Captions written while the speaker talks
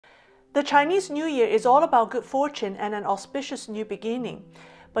The Chinese New Year is all about good fortune and an auspicious new beginning.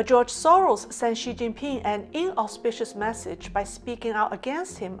 But George Soros sent Xi Jinping an inauspicious message by speaking out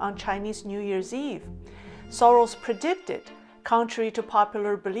against him on Chinese New Year's Eve. Soros predicted, contrary to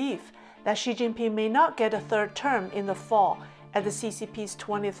popular belief, that Xi Jinping may not get a third term in the fall at the CCP's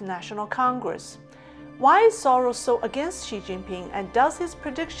 20th National Congress. Why is Soros so against Xi Jinping, and does his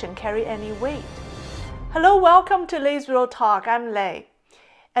prediction carry any weight? Hello, welcome to Lei's Real Talk. I'm Lei.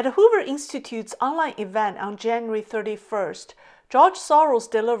 At the Hoover Institute's online event on January 31st, George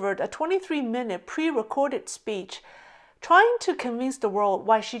Soros delivered a 23-minute pre-recorded speech trying to convince the world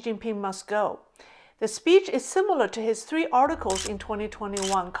why Xi Jinping must go. The speech is similar to his 3 articles in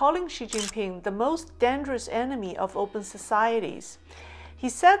 2021 calling Xi Jinping the most dangerous enemy of open societies. He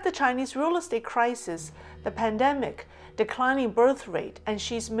said the Chinese real estate crisis, the pandemic, declining birth rate, and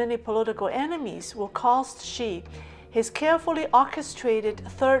Xi's many political enemies will cost Xi his carefully orchestrated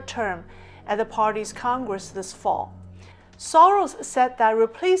third term at the party's Congress this fall. Soros said that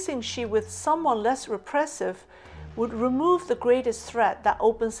replacing Xi with someone less repressive would remove the greatest threat that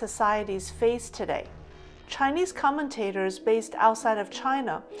open societies face today. Chinese commentators based outside of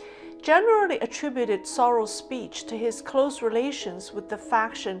China generally attributed Soros' speech to his close relations with the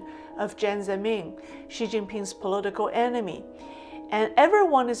faction of Jiang Zemin, Xi Jinping's political enemy. And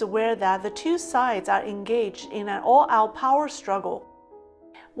everyone is aware that the two sides are engaged in an all-out power struggle.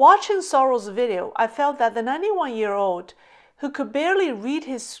 Watching Soros' video, I felt that the 91-year-old, who could barely read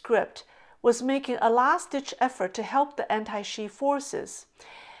his script, was making a last-ditch effort to help the anti-Xi forces.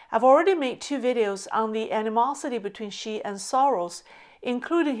 I've already made 2 videos on the animosity between Xi and Soros,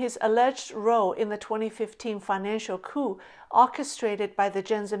 including his alleged role in the 2015 financial coup orchestrated by the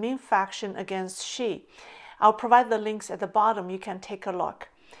Jiang Zemin faction against Xi. I'll provide the links at the bottom, you can take a look.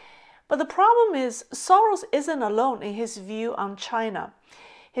 But the problem is, Soros isn't alone in his view on China.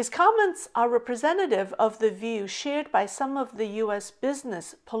 His comments are representative of the view shared by some of the U.S.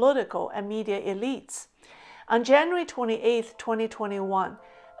 business, political, and media elites. On January 28, 2021,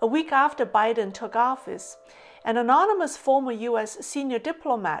 a week after Biden took office, an anonymous former U.S. senior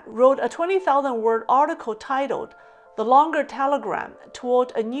diplomat wrote a 20,000-word article titled "The Longer Telegram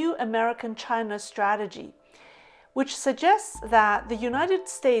Toward a New American-China Strategy," which suggests that the United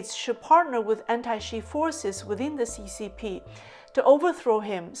States should partner with anti-Xi forces within the CCP to overthrow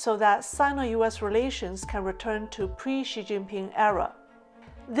him so that Sino-US relations can return to pre-Xi Jinping era.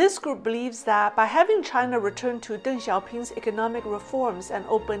 This group believes that by having China return to Deng Xiaoping's economic reforms and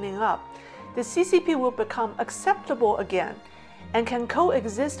opening up, the CCP will become acceptable again and can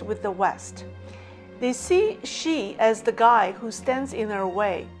coexist with the West. They see Xi as the guy who stands in their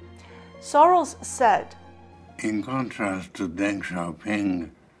way. Soros said, "In contrast to Deng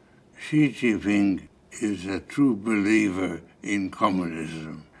Xiaoping, Xi Jinping is a true believer in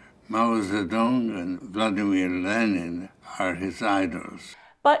communism. Mao Zedong and Vladimir Lenin are his idols."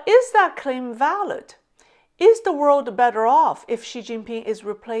 But is that claim valid? Is the world better off if Xi Jinping is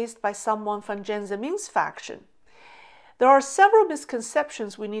replaced by someone from Jiang Zemin's faction? There are several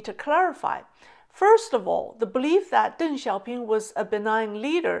misconceptions we need to clarify. First of all, the belief that Deng Xiaoping was a benign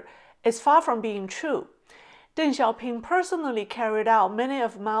leader is far from being true. Deng Xiaoping personally carried out many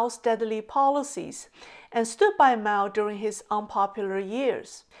of Mao's deadly policies and stood by Mao during his unpopular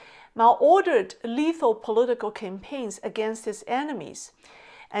years. Mao ordered lethal political campaigns against his enemies,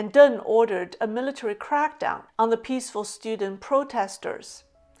 and Deng ordered a military crackdown on the peaceful student protesters.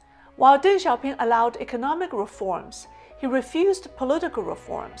 While Deng Xiaoping allowed economic reforms, he refused political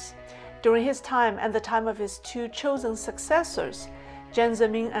reforms. During his time and the time of his 2 chosen successors, Jiang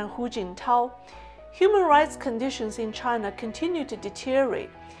Zemin and Hu Jintao, human rights conditions in China continued to deteriorate,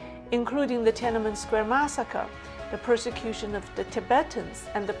 including the Tiananmen Square massacre, the persecution of the Tibetans,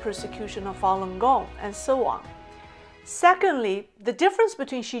 and the persecution of Falun Gong, and so on. Secondly, the difference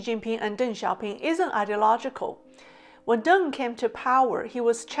between Xi Jinping and Deng Xiaoping isn't ideological. When Deng came to power, he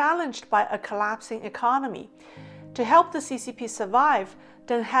was challenged by a collapsing economy. To help the CCP survive,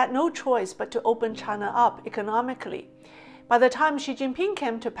 Deng had no choice but to open China up economically. By the time Xi Jinping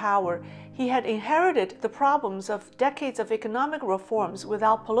came to power, he had inherited the problems of decades of economic reforms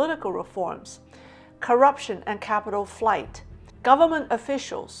without political reforms, corruption and capital flight. Government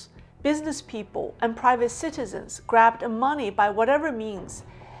officials, business people, and private citizens grabbed money by whatever means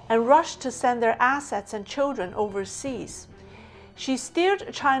and rushed to send their assets and children overseas. She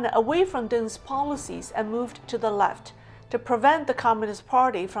steered China away from Deng's policies and moved to the left to prevent the Communist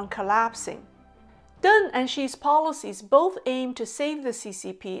Party from collapsing. Deng and Xi's policies both aimed to save the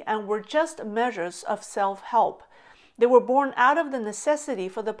CCP and were just measures of self-help. They were born out of the necessity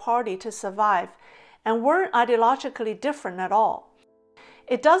for the party to survive and weren't ideologically different at all.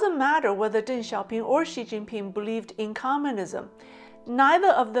 It doesn't matter whether Deng Xiaoping or Xi Jinping believed in communism. Neither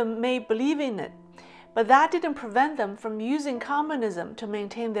of them may believe in it, but that didn't prevent them from using communism to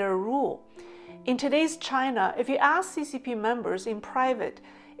maintain their rule. In today's China, if you ask CCP members in private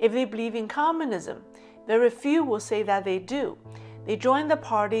if they believe in communism, very few will say that they do. They join the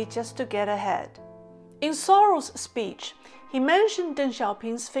party just to get ahead. In Soros' speech, he mentioned Deng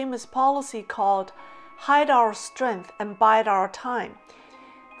Xiaoping's famous policy called "hide our strength and bide our time."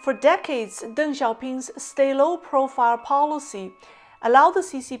 For decades, Deng Xiaoping's stay low profile policy allowed the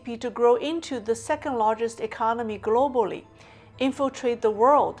CCP to grow into the second largest economy globally, infiltrate the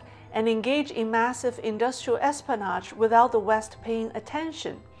world, and engage in massive industrial espionage without the West paying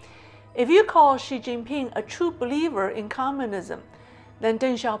attention. If you call Xi Jinping a true believer in communism, then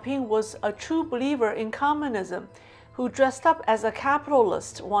Deng Xiaoping was a true believer in communism who dressed up as a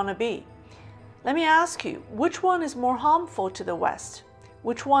capitalist wannabe. Let me ask you, which one is more harmful to the West?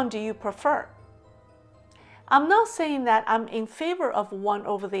 Which one do you prefer? I'm not saying that I'm in favor of one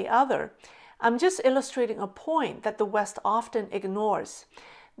over the other. I'm just illustrating a point that the West often ignores.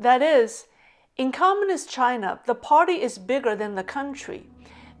 That is, in communist China, the party is bigger than the country.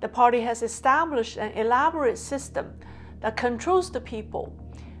 The party has established an elaborate system that controls the people,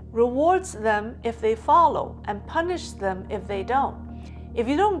 rewards them if they follow, and punishes them if they don't. If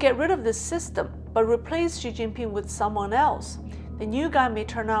you don't get rid of this system, but replace Xi Jinping with someone else, the new guy may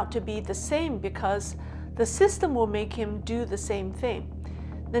turn out to be the same because the system will make him do the same thing.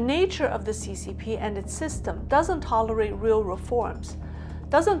 The nature of the CCP and its system doesn't tolerate real reforms,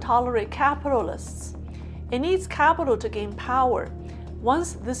 doesn't tolerate capitalists. It needs capital to gain power.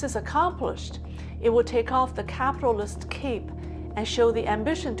 Once this is accomplished, it will take off the capitalist cape and show the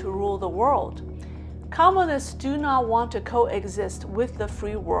ambition to rule the world. Communists do not want to coexist with the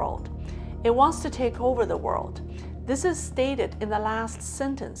free world. It wants to take over the world. This is stated in the last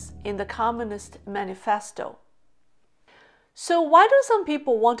sentence in the Communist Manifesto. So why do some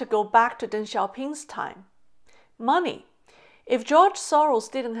people want to go back to Deng Xiaoping's time? Money. If George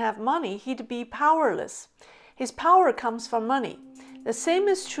Soros didn't have money, he'd be powerless. His power comes from money. The same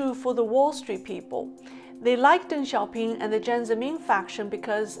is true for the Wall Street people. They like Deng Xiaoping and the Jiang Zemin faction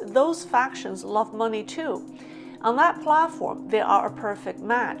because those factions love money too. On that platform, they are a perfect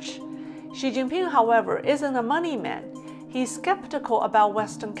match. Xi Jinping, however, isn't a money man. He's skeptical about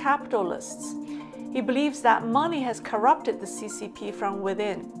Western capitalists. He believes that money has corrupted the CCP from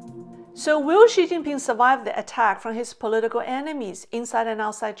within. So will Xi Jinping survive the attack from his political enemies inside and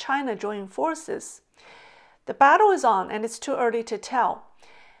outside China joining forces? The battle is on and it's too early to tell.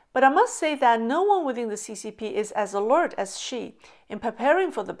 But I must say that no one within the CCP is as alert as Xi in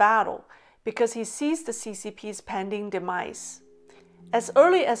preparing for the battle because he sees the CCP's pending demise. As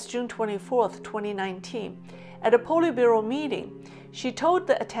early as June 24, 2019, at a Politburo meeting, she told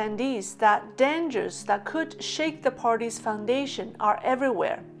the attendees that dangers that could shake the party's foundation are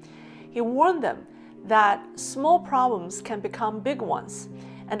everywhere. He warned them that small problems can become big ones,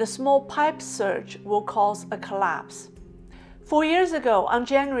 and a small pipe surge will cause a collapse. 4 years ago, on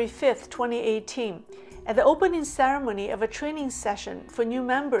January 5, 2018, at the opening ceremony of a training session for new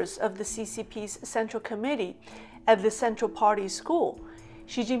members of the CCP's Central Committee at the Central Party School,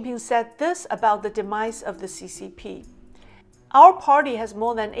 Xi Jinping said this about the demise of the CCP. Our party has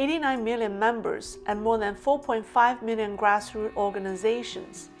more than 89 million members and more than 4.5 million grassroots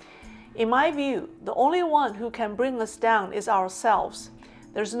organizations. In my view, the only one who can bring us down is ourselves.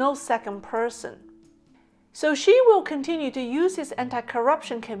 There's no second person. So Xi will continue to use his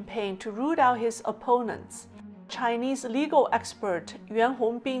anti-corruption campaign to root out his opponents. Chinese legal expert Yuan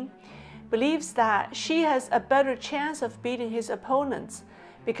Hongbin believes that Xi has a better chance of beating his opponents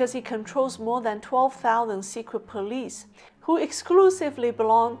because he controls more than 12,000 secret police who exclusively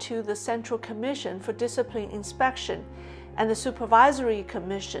belong to the Central Commission for Discipline Inspection and the Supervisory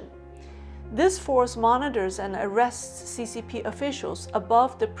Commission. This force monitors and arrests CCP officials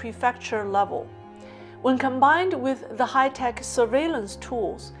above the prefecture level. When combined with the high-tech surveillance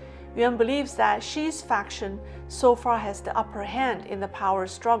tools, Yuan believes that Xi's faction so far has the upper hand in the power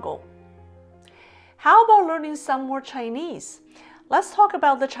struggle. How about learning some more Chinese? Let's talk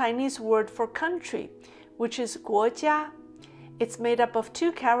about the Chinese word for country, which is 国家. It's made up of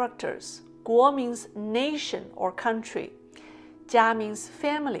two characters. 国 means nation or country. 家 means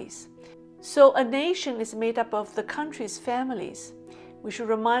families. So a nation is made up of the country's families. We should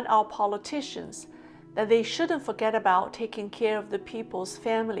remind our politicians that they shouldn't forget about taking care of the people's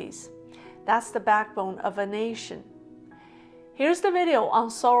families. That's the backbone of a nation. Here's the video on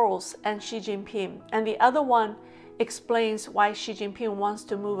Soros and Xi Jinping, and the other one explains why Xi Jinping wants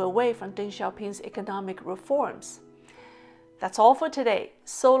to move away from Deng Xiaoping's economic reforms. That's all for today.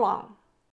 So long.